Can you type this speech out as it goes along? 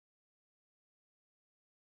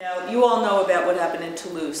Now, you all know about what happened in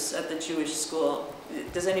Toulouse at the Jewish school.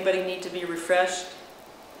 Does anybody need to be refreshed?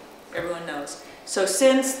 Everyone knows. So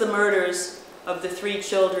since the murders of the 3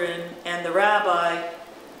 children and the rabbi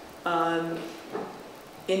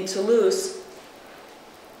in Toulouse,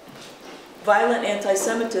 violent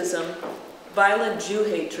anti-Semitism, violent Jew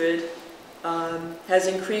hatred has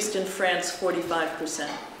increased in France 45%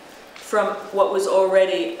 from what was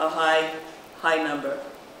already a high number.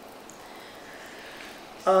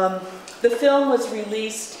 The film was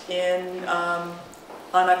released on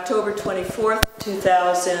October 24th,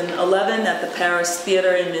 2011 at the Paris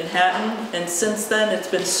Theater in Manhattan, and since then it's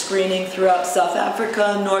been screening throughout South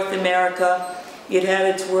Africa, North America. It had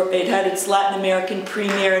its Latin American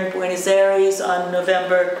premiere in Buenos Aires on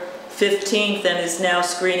November 15th and is now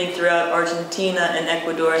screening throughout Argentina and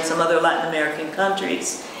Ecuador and some other Latin American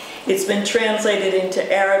countries. It's been translated into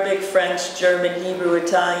Arabic, French, German, Hebrew,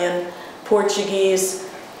 Italian, Portuguese,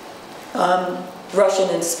 Russian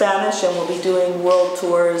and Spanish, and we'll be doing world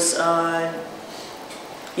tours,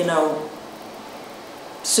 you know,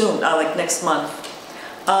 soon, like next month.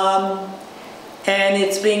 And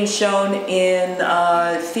it's being shown in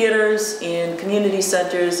theaters, in community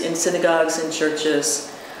centers, in synagogues and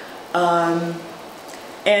churches. And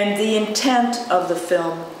the intent of the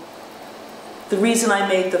film, the reason I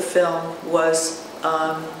made the film was,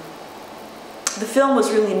 the film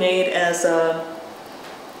was really made as a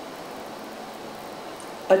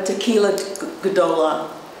tequila gadola,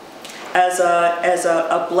 as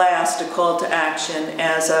a blast, a call to action,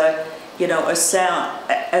 as a sound,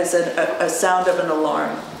 as a sound of an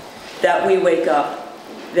alarm, that we wake up,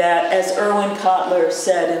 that, as Irwin Cotler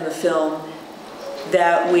said in the film,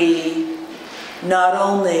 that we not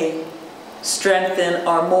only strengthen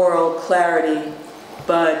our moral clarity,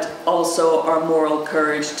 but also our moral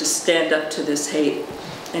courage to stand up to this hate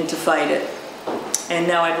and to fight it. And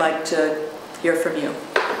now I'd like to hear from you.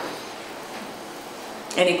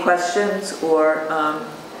 Any questions or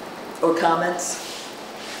comments?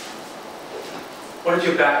 What is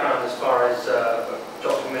your background as far as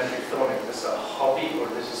documentary filming? Is this a hobby, or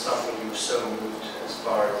this is something you were so moved as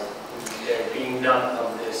far as there being none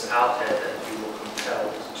of this out there that you were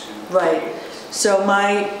compelled to? Right. So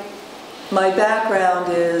my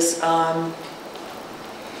background is,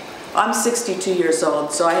 I'm 62 years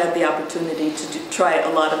old, so I had the opportunity to try a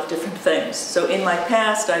lot of different things. So in my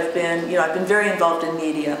past, I've been very involved in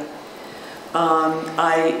media.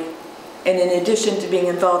 And in addition to being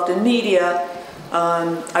involved in media,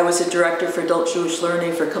 I was a director for adult Jewish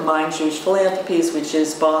learning for Combined Jewish Philanthropies, which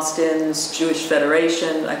is Boston's Jewish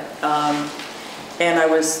Federation. And I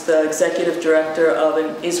was the executive director of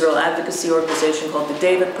an Israel advocacy organization called the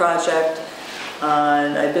David Project.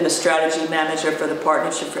 And I've been a strategy manager for the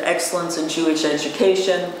Partnership for Excellence in Jewish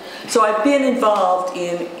Education. So I've been involved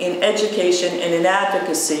in education and in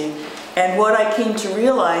advocacy. And what I came to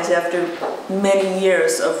realize after many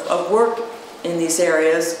years of work in these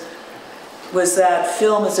areas was that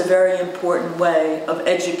film is a very important way of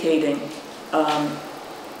educating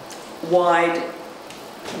wide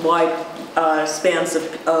spans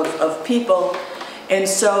of people. And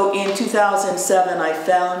so in 2007, I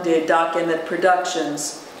founded Document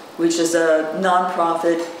Productions, which is a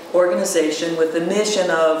nonprofit organization with the mission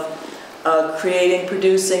of creating,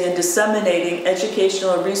 producing, and disseminating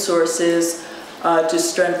educational resources to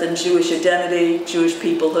strengthen Jewish identity, Jewish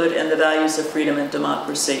peoplehood, and the values of freedom and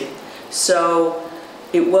democracy. So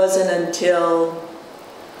it wasn't until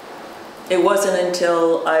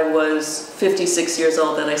I was 56 years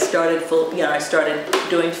old that I started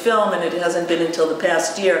doing film, and it hasn't been until the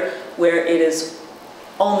past year where it is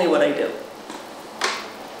only what I do.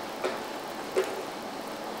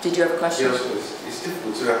 Did you have a question? Yes, it's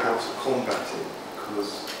difficult to know how to combat it,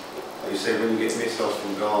 because, like you say, when you get missiles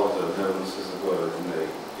from Gaza, no one says a word, and they,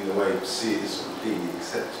 in a way, see it as completely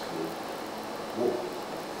acceptable.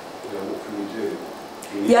 What can you do?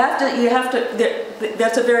 You have to,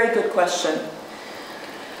 that's a very good question.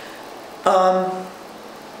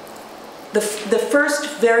 The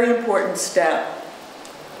first very important step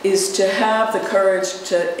is to have the courage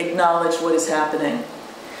to acknowledge what is happening.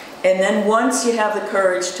 And then once you have the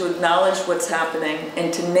courage to acknowledge what's happening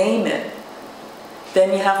and to name it,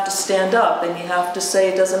 then you have to stand up and you have to say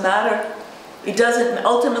it doesn't matter.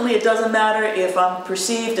 Ultimately it doesn't matter if I'm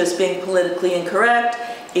perceived as being politically incorrect,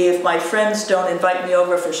 if my friends don't invite me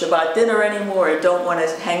over for Shabbat dinner anymore or don't want to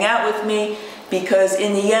hang out with me, because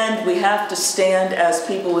in the end we have to stand as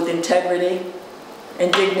people with integrity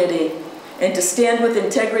and dignity. And to stand with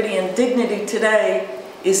integrity and dignity today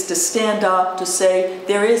is to stand up to say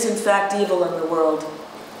there is in fact evil in the world,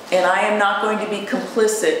 and I am not going to be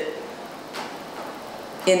complicit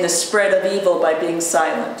in the spread of evil by being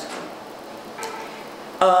silent.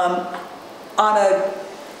 On a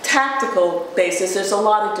tactical basis, there's a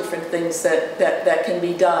lot of different things that can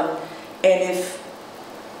be done. And if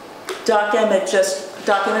Document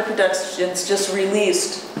Productions just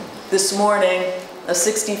released this morning a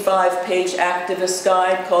 65-page activist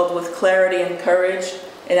guide called With Clarity and Courage,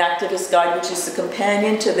 an activist guide which is the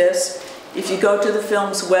companion to this. If you go to the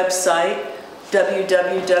film's website,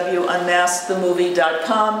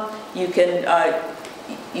 www.unmaskedthemovie.com, you can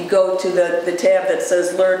you go to the tab that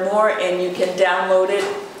says Learn More, and you can download it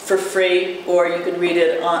for free, or you can read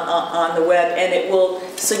it on the web, and it will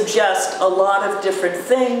suggest a lot of different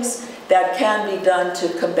things that can be done to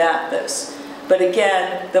combat this. But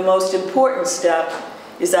again, the most important step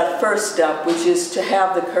is that first step, which is to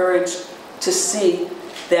have the courage to see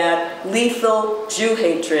that lethal Jew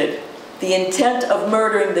hatred, the intent of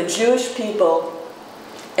murdering the Jewish people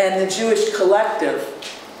and the Jewish collective,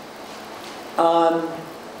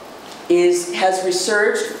 has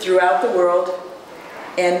resurged throughout the world,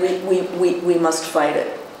 and we must fight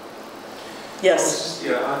it. Yes?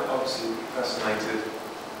 I'm obviously fascinated,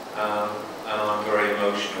 and I'm very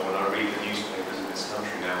emotional when I read the newspapers in this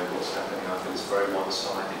country now with what's happening. I think it's very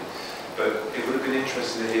one-sided. But it would have been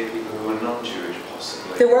interesting to hear people who are non-Jewish,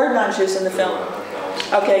 possibly. There were non-Jews in the film.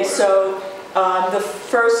 Okay, so the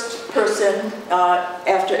first person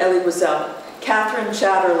after Elie Wiesel, Catherine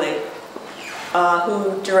Chatterley,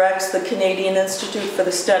 who directs the Canadian Institute for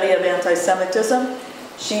the Study of Anti-Semitism.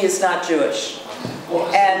 She is not Jewish.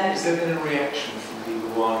 Has there been a reaction from people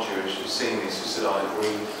who are Jewish, who've seen this, who said, I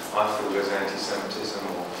agree, I feel there's anti-Semitism,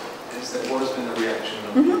 or what has been the reaction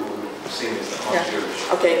of people who've seen this that aren't Jewish?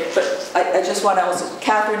 Okay, but I just want to also,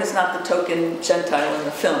 Catherine is not the token Gentile in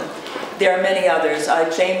the film. There are many others.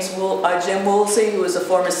 Jim Woolsey, who was a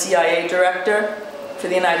former CIA director for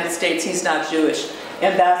the United States, he's not Jewish.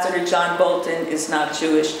 Ambassador John Bolton is not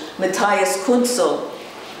Jewish. Matthias Kunzel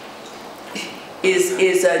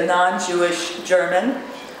is a non-Jewish German.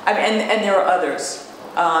 I mean, and there are others.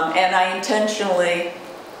 And I intentionally...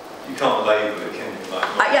 You can't label it, can you?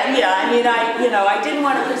 I didn't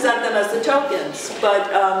want to present them as the tokens, but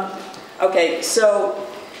okay. So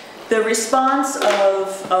the response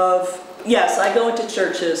of yes, I go into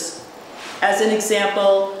churches. As an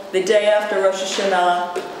example, the day after Rosh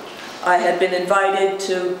Hashanah, I had been invited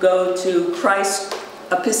to go to Christ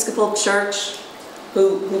Episcopal Church,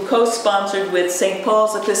 who co-sponsored with St.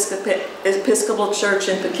 Paul's Episcopal Church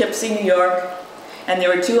in Poughkeepsie, New York. And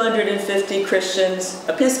there were 250 Christians,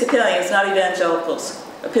 Episcopalians, not evangelicals,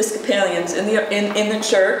 Episcopalians in the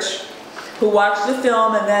church, who watched the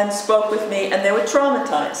film and then spoke with me, and they were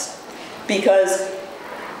traumatized because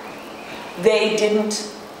they didn't,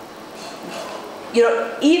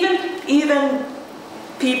 even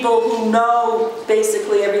people who know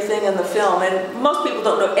basically everything in the film, and most people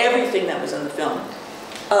don't know everything that was in the film,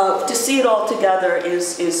 to see it all together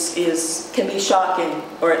can be shocking,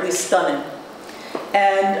 or at least stunning.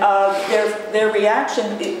 And their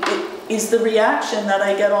reaction is the reaction that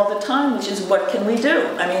I get all the time, which is, what can we do?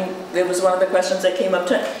 I mean, it was one of the questions that came up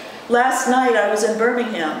to last night. I was in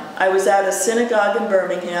Birmingham. I was at a synagogue in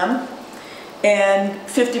Birmingham, and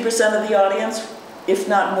 50% of the audience, if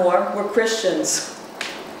not more, were Christians.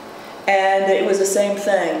 And it was the same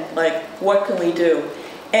thing, like, what can we do?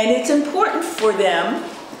 And it's important for them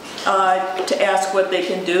to ask what they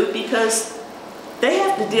can do, because they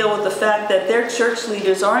have to deal with the fact that their church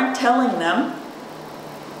leaders aren't telling them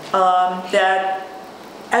that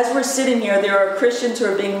as we're sitting here, there are Christians who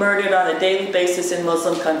are being murdered on a daily basis in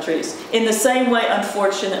Muslim countries. In the same way,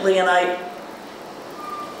 unfortunately, and I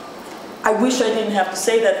wish I didn't have to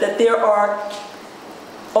say that there are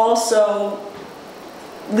also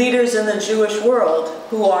leaders in the Jewish world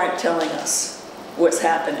who aren't telling us what's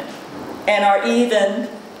happening, and are even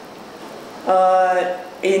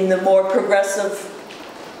in the more progressive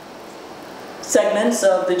segments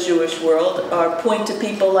of the Jewish world, point to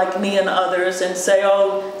people like me and others and say,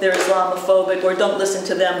 oh, they're Islamophobic, or don't listen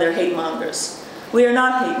to them, they're hate mongers. We are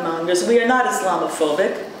not hate mongers. We are not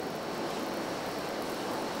Islamophobic.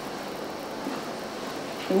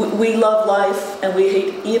 We love life and we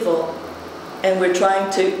hate evil, and we're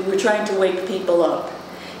trying to wake people up.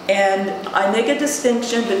 And I make a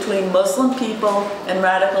distinction between Muslim people and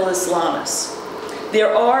radical Islamists.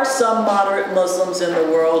 There are some moderate Muslims in the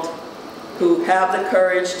world who have the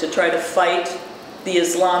courage to try to fight the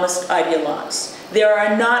Islamist ideologues. There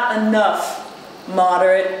are not enough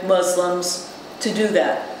moderate Muslims to do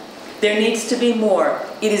that. There needs to be more.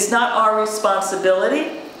 It is not our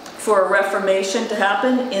responsibility for a reformation to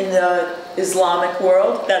happen in the Islamic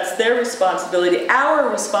world. That's their responsibility. Our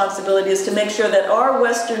responsibility is to make sure that our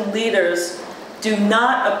Western leaders do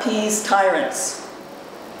not appease tyrants.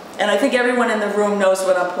 And I think everyone in the room knows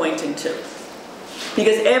what I'm pointing to.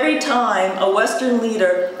 Because every time a Western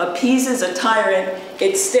leader appeases a tyrant,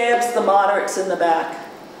 it stabs the moderates in the back.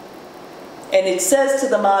 And it says to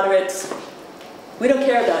the moderates, we don't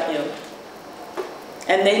care about you.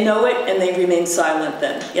 And they know it, and they remain silent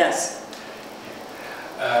then. Yes?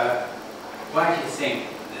 Why do you think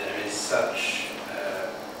there is so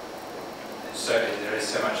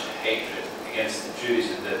much hatred against the Jews,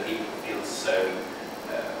 and that people feel so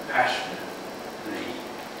passionately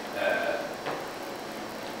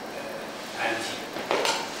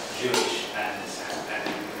anti-Jewish, and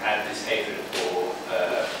had this hatred for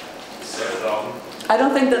so long? I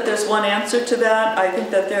don't think that there's one answer to that. I think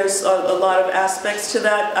that there's a lot of aspects to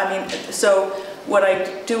that. I mean, so what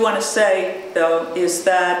I do want to say, though, is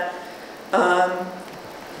that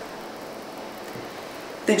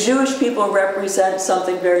the Jewish people represent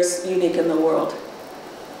something very unique in the world.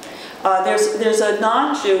 There's a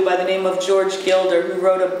non-Jew by the name of George Gilder who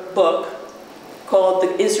wrote a book called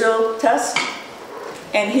The Israel Test,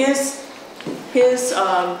 and he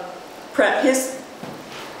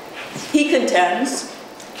contends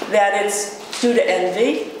that it's due to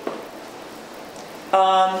envy.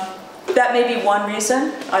 That may be one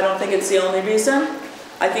reason. I don't think it's the only reason.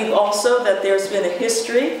 I think also that there's been a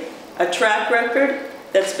history, a track record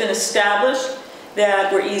that's been established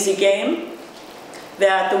that we're easy game,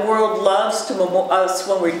 that the world loves to us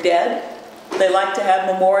when we're dead. They like to have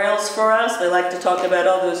memorials for us. They like to talk about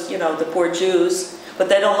all those, the poor Jews, but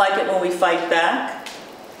they don't like it when we fight back.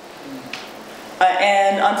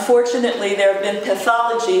 And unfortunately, there have been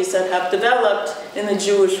pathologies that have developed in the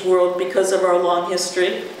Jewish world because of our long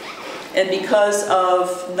history and because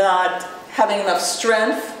of not having enough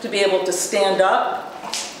strength to be able to stand up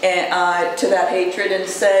and, to that hatred and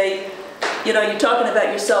say, you're talking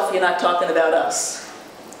about yourself, you're not talking about us.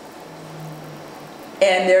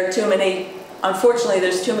 And there are too many, unfortunately,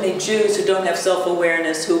 there's too many Jews who don't have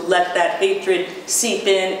self-awareness, who let that hatred seep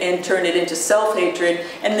in and turn it into self-hatred,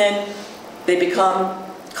 and then they become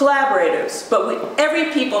collaborators. But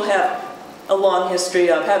every people have a long history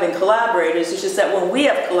of having collaborators. It's just that when we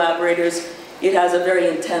have collaborators, it has a very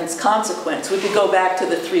intense consequence. We could go back to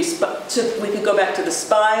the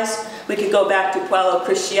spies. We could go back to Paolo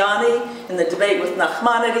Cristiani in the debate with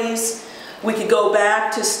Nachmanides. We could go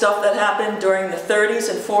back to stuff that happened during the 30s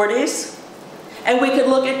and 40s. And we could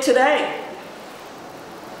look at today.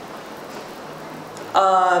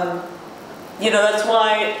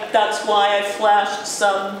 That's why I flashed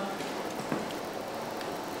some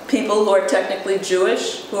people who are technically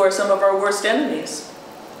Jewish, who are some of our worst enemies.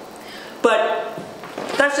 But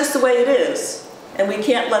that's just the way it is, and we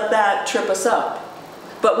can't let that trip us up.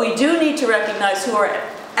 But we do need to recognize who our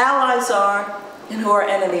allies are and who our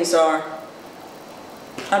enemies are.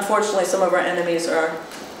 Unfortunately, some of our enemies are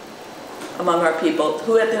among our people.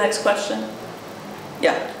 Who had the next question?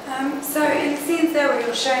 Yeah. So in the scenes there where you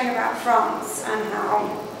were showing about France and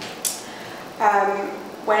how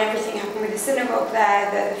when everything happened with the synagogue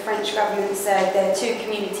there, that the French government said there are two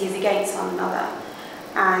communities against one another.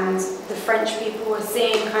 And the French people were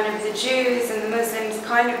seeing kind of the Jews and the Muslims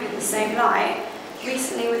kind of in the same light.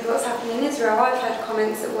 Recently, with what's happening in Israel, I've had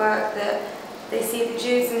comments at work that they see the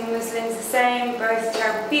Jews and the Muslims the same, both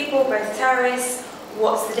terrible people, both terrorists.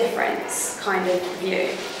 What's the difference kind of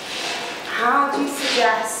view? How do you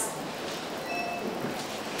suggest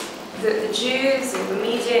that the Jews or the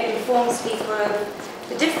media informs people of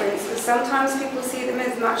the difference? Because sometimes people see them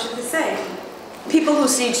as much of the same. People who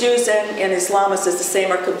see Jews and Islamists as the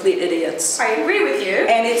same are complete idiots. I agree with you,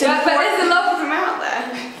 and it's but there's a lot of them out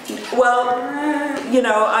there. Well,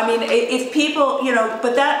 I mean, if people,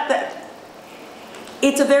 but that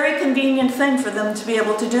it's a very convenient thing for them to be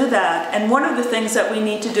able to do that. And one of the things that we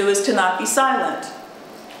need to do is to not be silent.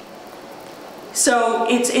 So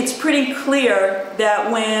it's pretty clear that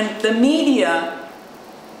when the media,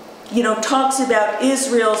 talks about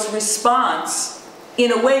Israel's response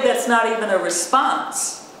in a way that's not even a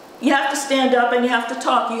response, you have to stand up and you have to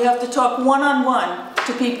talk. You have to talk one-on-one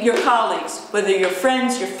to people, your colleagues, whether your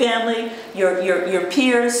friends, your family, your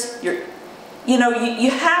peers. You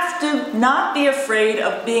have to not be afraid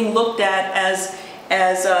of being looked at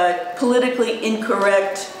as a politically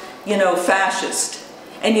incorrect, fascist.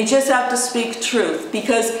 And you just have to speak truth,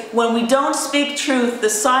 because when we don't speak truth, the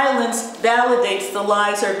silence validates the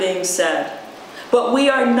lies are being said. But we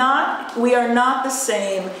are not the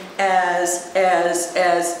same as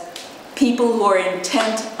people who are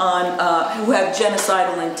intent on, who have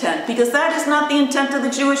genocidal intent, because that is not the intent of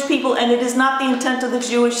the Jewish people, and it is not the intent of the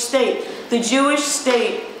Jewish state. The Jewish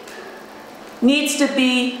state needs to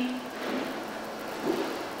be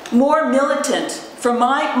more militant. From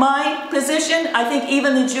my position, I think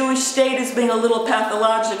even the Jewish state is being a little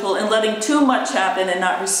pathological and letting too much happen and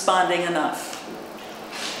not responding enough.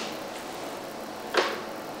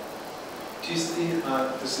 Do you see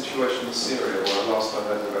the situation in Syria, where last I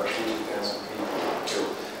heard about 40,000 people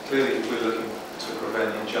killed? Clearly, if we're looking to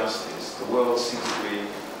prevent injustice, the world seems to be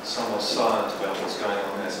somewhat silent about what's going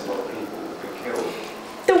on there. There's a lot of people that have been killed.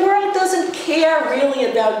 The world doesn't care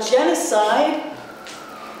really about genocide.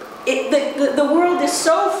 The world is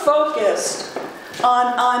so focused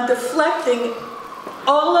on deflecting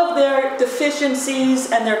all of their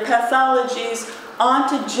deficiencies and their pathologies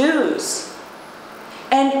onto Jews.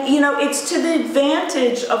 And, you know, it's to the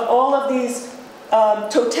advantage of all of these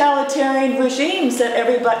totalitarian regimes that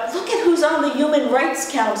everybody... Look at who's on the Human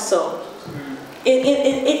Rights Council. We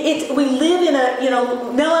live in a, you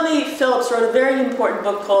know, Melanie Phillips wrote a very important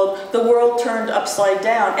book called The World Turned Upside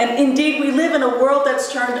Down. And indeed, we live in a world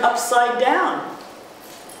that's turned upside down.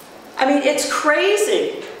 I mean, it's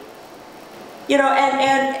crazy. You know,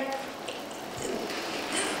 and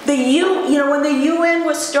when the UN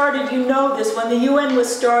was started, you know this, when the UN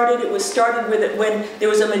was started, it was started with it when there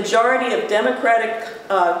was a majority of democratic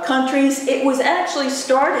countries. It was actually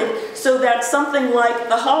started so that something like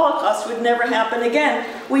the Holocaust would never happen again.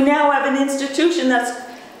 We now have an institution that's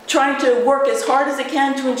trying to work as hard as it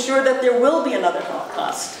can to ensure that there will be another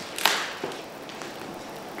Holocaust.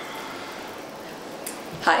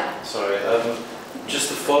 Hi. Sorry, just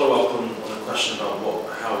to follow up on the question about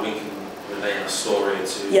how we can relate our story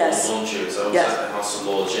to non-Jews. I was at the House of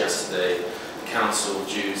Lords yesterday, the Council of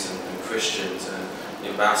Jews and Christians, and the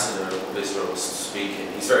ambassador of Israel was speaking.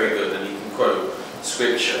 He's very good, and he can quote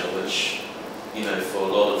scripture, which, you know, for a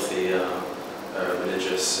lot of the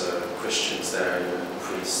religious Christians there, you know,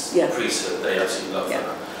 priesthood, they absolutely love that.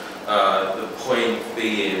 The point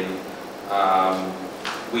being,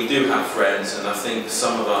 we do have friends, and I think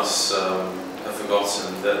some of us have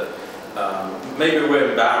forgotten that maybe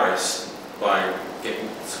we're embarrassed by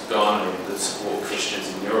garnering the support of Christians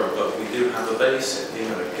in Europe, but we do have a basic, you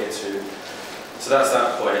know, here too. So that's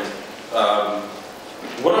that point.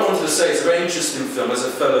 What I wanted to say, it's a very interesting film. As a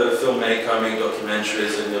fellow filmmaker, I make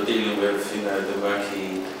documentaries, and you're dealing with, you know, the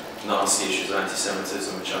murky, nasty issues of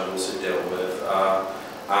anti-Semitism, which I've also dealt with.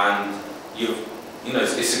 And you know,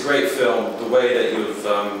 it's a great film. The way that you've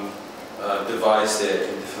devised it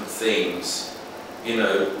in different themes. You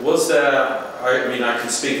know, was there? I mean, I can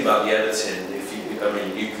speak about the editing. If you, I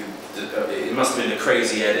mean, you could. It must have been a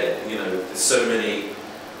crazy edit. You know, there's so many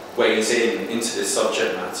ways into this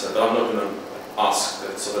subject matter. But I'm not going to ask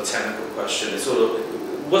a sort of technical question. It's sort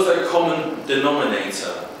of, was there a common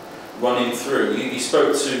denominator running through? You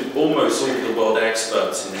spoke to almost all the world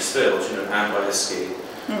experts in this field. You know, Anne Bayeski,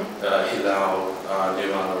 Hillel,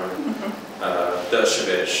 Neumann,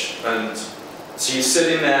 Dershowitz, and so you're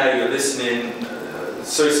sitting there, you're listening.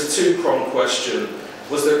 So it's a two-pronged question.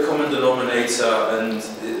 Was there a common denominator,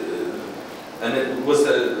 was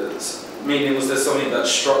there something that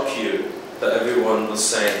struck you that everyone was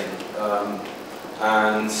saying?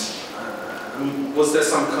 Was there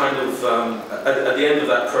some kind of, at the end of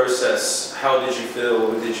that process, how did you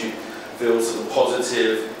feel? Did you feel sort of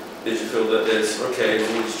positive? Did you feel that there's, okay,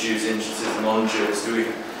 all these Jews interested in non-Jews,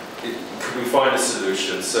 could we find a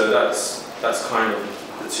solution? So that's kind of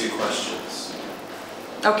the two questions.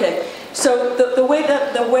 Okay, so the way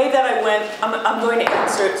that I went, I'm going to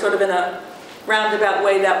answer it sort of in a roundabout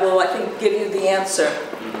way that will, I think, give you the answer.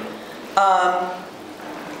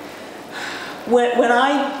 When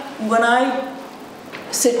I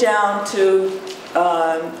sit down to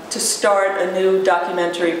start a new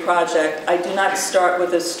documentary project, I do not start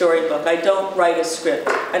with a storybook. I don't write a script.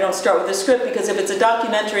 I don't start with a script because if it's a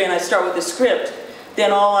documentary and I start with a script,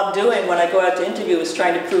 then all I'm doing when I go out to interview is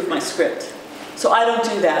trying to prove my script. So I don't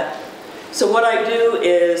do that. So what I do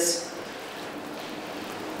is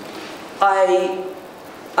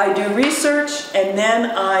I do research, and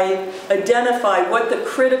then I identify what the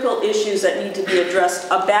critical issues that need to be addressed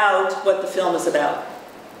about what the film is about,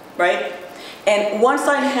 right? And once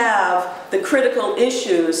I have the critical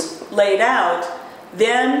issues laid out,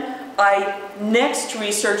 then I next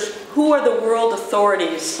research who are the world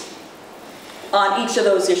authorities on each of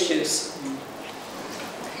those issues.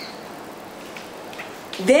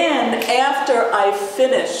 Then, after I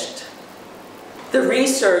finished the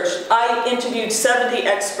research, I interviewed 70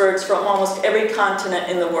 experts from almost every continent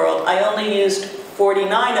in the world. I only used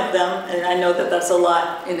 49 of them, and I know that that's a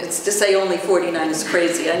lot, and it's to say only 49 is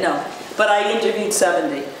crazy, I know. But I interviewed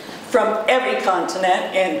 70 from every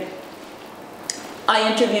continent, and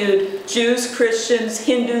I interviewed Jews, Christians,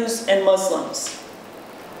 Hindus, and Muslims.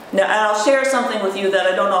 Now, and I'll share something with you that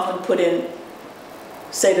I don't often put in,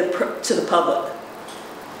 say, to the public.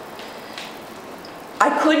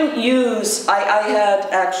 I couldn't use, I had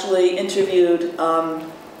actually interviewed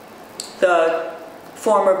the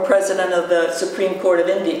former president of the Supreme Court of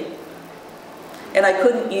India. And I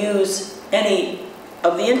couldn't use any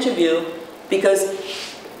of the interview because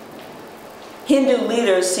Hindu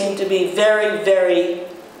leaders seem to be very, very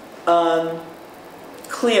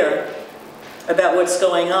clear about what's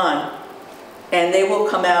going on. And they will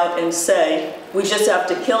come out and say, we just have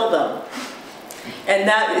to kill them. And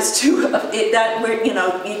that is too, you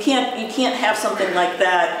can't have something like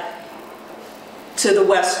that to the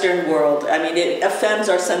Western world. I mean, it offends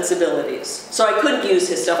our sensibilities. So I couldn't use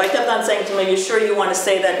his stuff. I kept on saying to him, are you sure you want to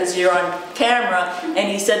say that because you're on camera?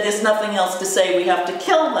 And he said, there's nothing else to say, we have to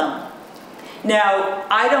kill them. Now,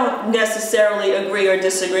 I don't necessarily agree or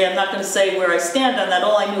disagree. I'm not going to say where I stand on that.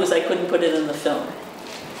 All I knew is I couldn't put it in the film.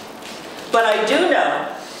 But I do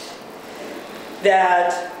know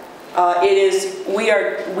that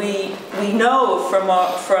we know from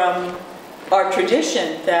our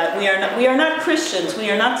tradition that we are not Christians.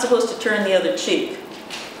 We are not supposed to turn the other cheek.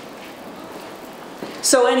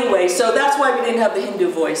 So anyway, so that's why we didn't have the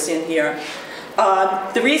Hindu voice in here.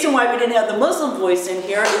 The reason why we didn't have the Muslim voice in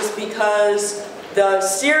here is because the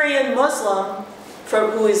Syrian Muslim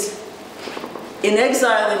who is in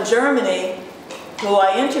exile in Germany, who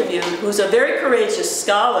I interviewed, who's a very courageous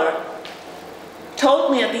scholar,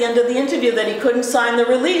 told me at the end of the interview that he couldn't sign the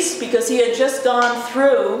release because he had just gone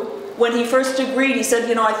through, when he first agreed, he said,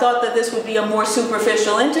 you know, I thought that this would be a more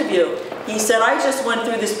superficial interview. He said, I just went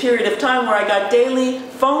through this period of time where I got daily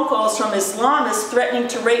phone calls from Islamists threatening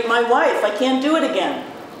to rape my wife. I can't do it again.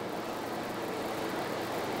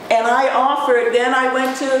 And I offered, then I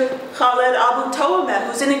went to Khaled Abu Towamet,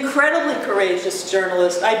 who's an incredibly courageous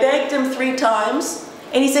journalist. I begged him 3 times,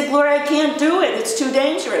 and he said, Gloria, I can't do it. It's too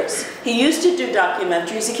dangerous. He used to do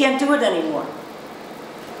documentaries. He can't do it anymore.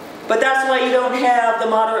 But that's why you don't have the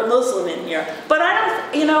moderate Muslim in here. But I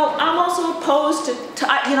don't, you know, I'm also opposed to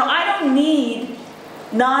I don't need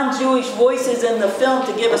non-Jewish voices in the film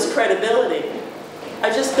to give us credibility. I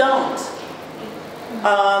just don't.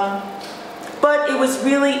 But it was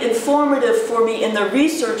really informative for me in the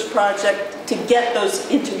research project to get those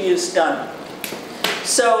interviews done.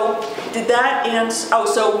 So did that answer? Oh,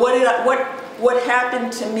 so what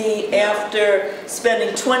happened to me after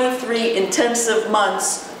spending 23 intensive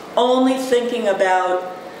months only thinking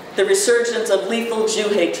about the resurgence of lethal Jew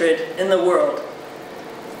hatred in the world?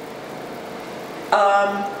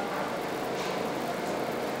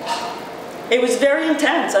 It was very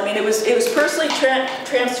intense. I mean, it was personally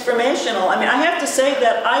transformational. I mean, I have to say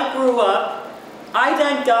that I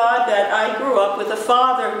thank God that I grew up with a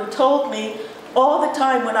father who told me all the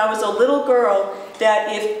time when I was a little girl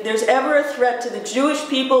that if there's ever a threat to the Jewish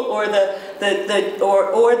people or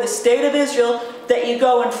the state of Israel, that you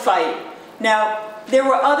go and fight. Now, there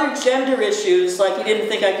were other gender issues, like he didn't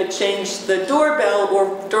think I could change the doorbell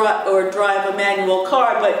or drive a manual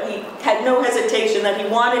car, but he had no hesitation that he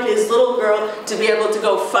wanted his little girl to be able to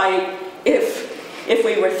go fight if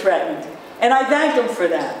we were threatened. And I thank him for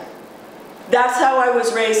that. That's how I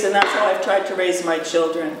was raised, and that's how I've tried to raise my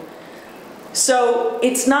children. So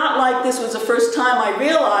it's not like this was the first time I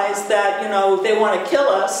realized that, you know, they want to kill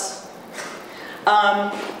us.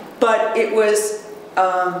 But it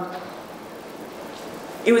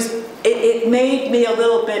made me a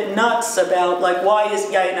little bit nuts about, like,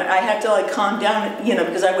 I had to, like, calm down, you know,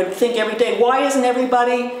 because I would think every day, why isn't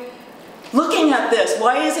everybody looking at this?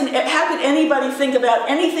 How could anybody think about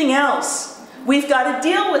anything else? We've got to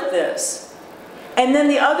deal with this. And then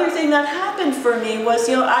the other thing that happened for me was,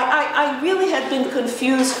 you know, I really had been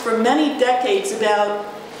confused for many decades about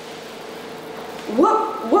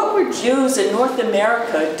what were Jews in North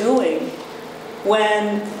America doing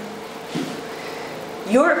when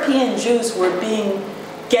European Jews were being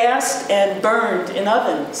gassed and burned in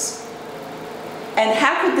ovens. And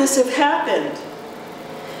how could this have happened?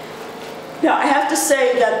 Now, I have to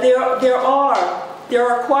say that there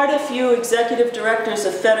are quite a few executive directors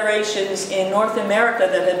of federations in North America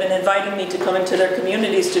that have been inviting me to come into their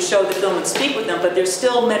communities to show the film and speak with them, but there's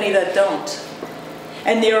still many that don't.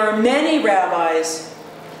 And there are many rabbis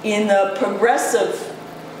in the progressive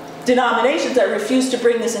denominations that refuse to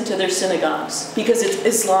bring this into their synagogues because it's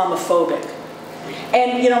Islamophobic.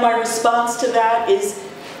 And, you know, my response to that is,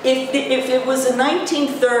 if it was the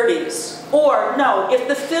 1930s, or no, if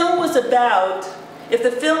the film was about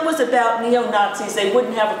neo-Nazis, they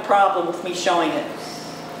wouldn't have a problem with me showing it.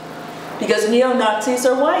 Because neo-Nazis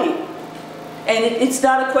are white. And it's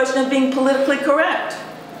not a question of being politically correct.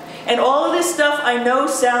 And all of this stuff I know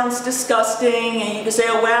sounds disgusting, and you can say,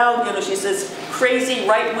 oh wow, you know, she's this crazy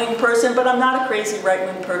right-wing person, but I'm not a crazy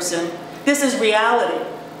right-wing person. This is reality.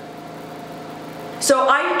 So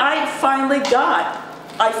I finally got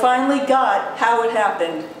how it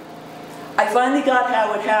happened. I finally got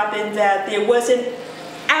how it happened, that there wasn't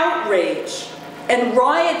outrage and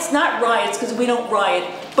riots, not riots because we don't riot,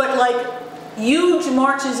 but like huge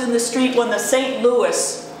marches in the street when the St.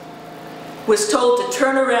 Louis was told to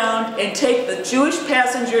turn around and take the Jewish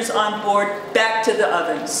passengers on board back to the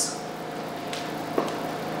ovens.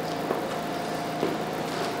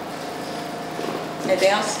 Anything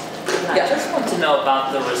else? I just want to know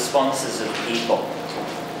about the responses of people.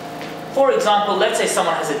 For example, let's say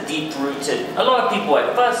someone has a deep-rooted, a lot of people,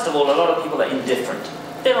 first of all, a lot of people are indifferent.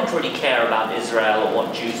 They don't really care about Israel or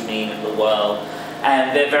what Jews mean in the world,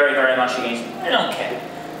 and they're very, very much against it. They don't care.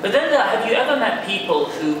 But then have you ever met people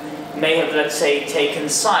who may have, let's say, taken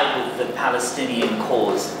side with the Palestinian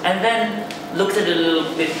cause, and then looked at it a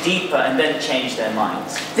little bit deeper and then changed their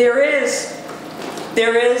minds? There's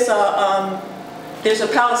a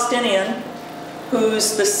Palestinian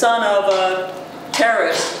who's the son of a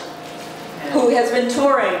terrorist who has been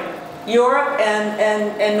touring Europe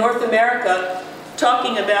and North America,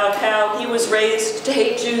 talking about how he was raised to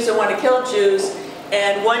hate Jews and want to kill Jews,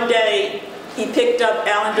 and one day he picked up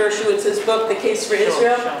Alan Dershowitz's book, The Case for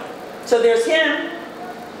Israel. Sure. So there's him.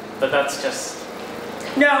 But that's just...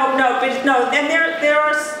 No, and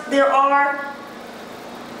there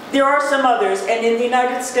are some others, and in the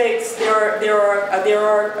United States there's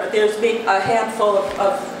been a handful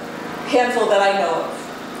that I know of.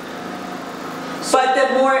 But the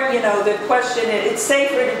more, you know, the question is, it's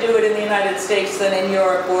safer to do it in the United States than in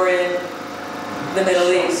Europe or in the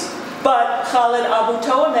Middle East. But Khalid Abu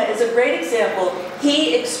Toameh is a great example.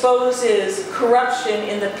 He exposes corruption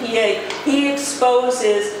in the PA. He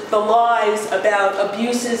exposes the lies about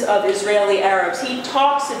abuses of Israeli Arabs. He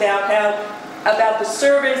talks about the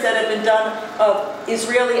surveys that have been done of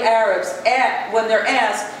Israeli Arabs when they're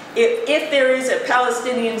asked if there is a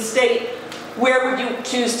Palestinian state, where would you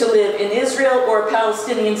choose to live, in Israel or a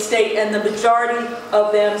Palestinian state? And the majority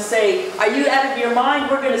of them say, are you out of your mind?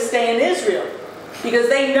 We're going to stay in Israel. Because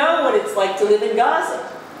they know what it's like to live in Gaza.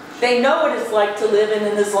 They know what it's like to live in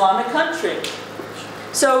an Islamic country.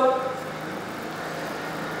 So,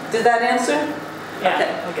 did that answer? Yeah,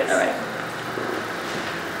 okay. I guess. All right.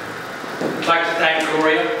 I'd like to thank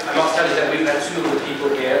Gloria. I must tell you that we've had two of the people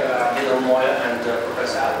here, Hillel Moyer and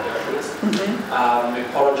Professor Alan Dershowitz. We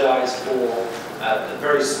apologize for the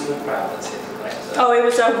very small crowd that's here tonight. Oh, it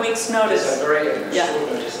was a week's notice. It's a very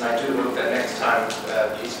short notice, and I do hope that next time,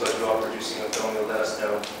 please, when you are producing a film, you'll let us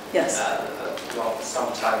know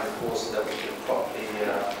sometime before, so that we can properly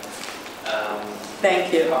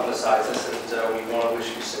thank you. publicize this, and we want to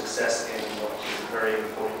wish you success in what is very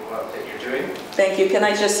important work that you're doing. Thank you. Can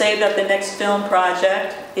I just say that the next film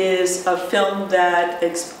project is a film that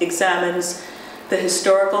examines the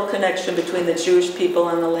historical connection between the Jewish people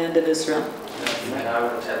and the land of Israel. And I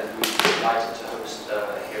would tell you, we're delighted to host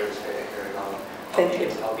here in London. Thank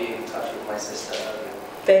you. I'll be in touch with my sister earlier.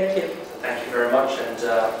 Thank you. So thank you very much, and